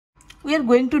we are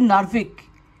going to Narvik.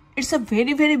 It's a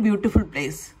very beautiful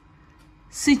place.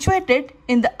 Situated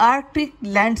in the Arctic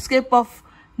landscape of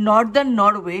northern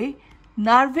Norway,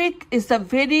 Narvik is the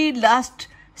very last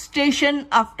station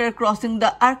after crossing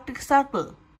the Arctic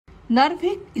Circle.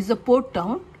 Narvik is a port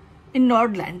town in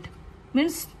Nordland,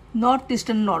 means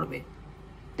northeastern Norway.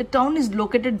 The town is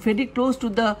located very close to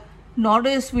the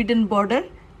Norway-Sweden border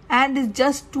and is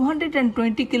just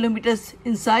 220 kilometers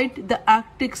inside the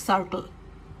Arctic Circle.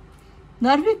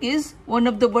 Narvik is one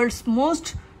of the world's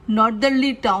most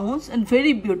northerly towns and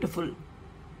very beautiful.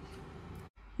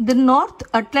 The North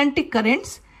Atlantic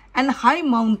currents and high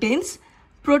mountains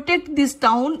protect this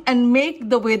town and make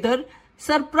the weather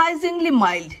surprisingly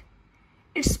mild.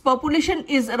 Its population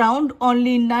is around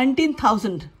only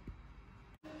 19,000.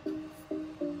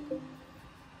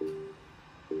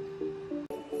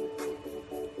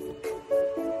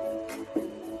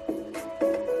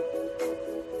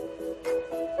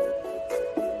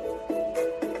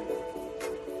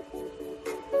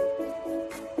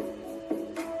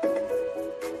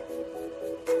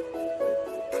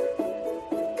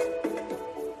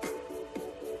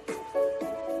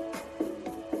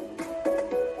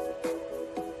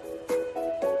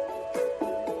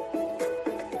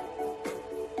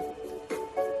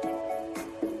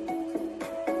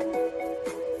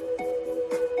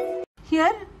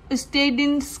 Here we stayed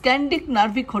in Scandic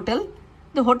Narvik Hotel.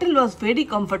 The hotel was very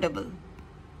comfortable.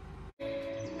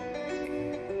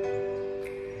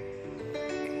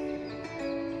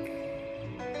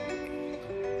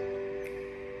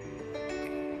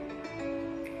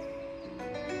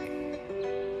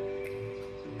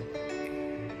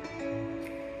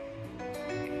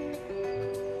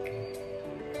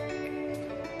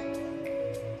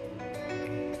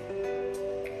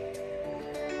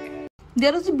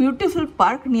 There was a beautiful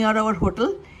park near our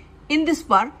hotel. In this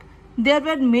park, there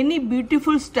were many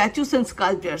beautiful statues and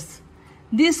sculptures.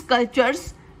 These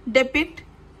sculptures depict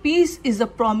peace is a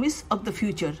promise of the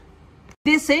future.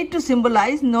 They say to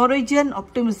symbolize Norwegian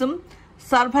optimism,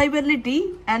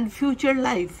 survivability, and future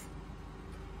life.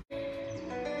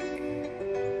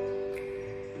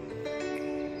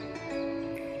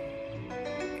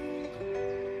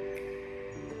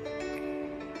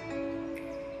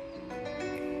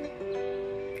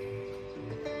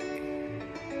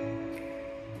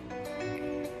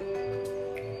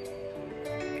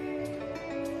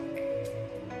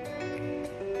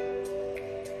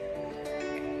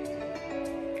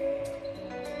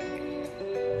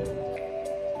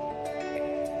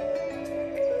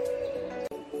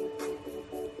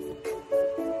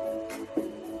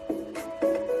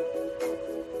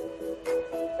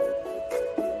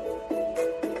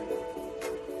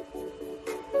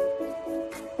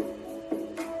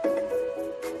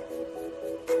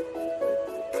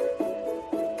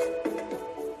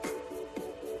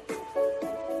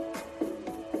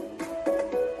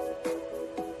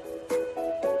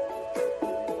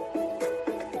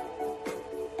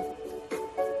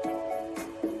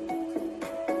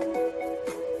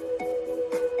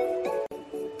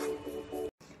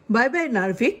 Bye bye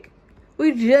Narvik.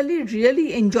 We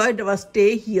really enjoyed our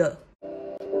stay here.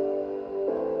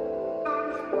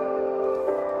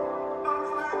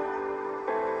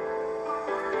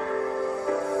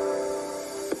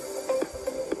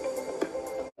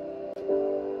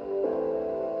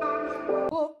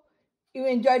 Hope you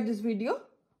enjoyed this video.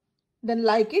 Then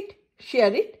like it,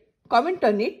 share it, comment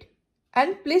on it,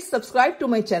 and please subscribe to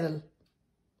my channel.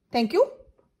 Thank you.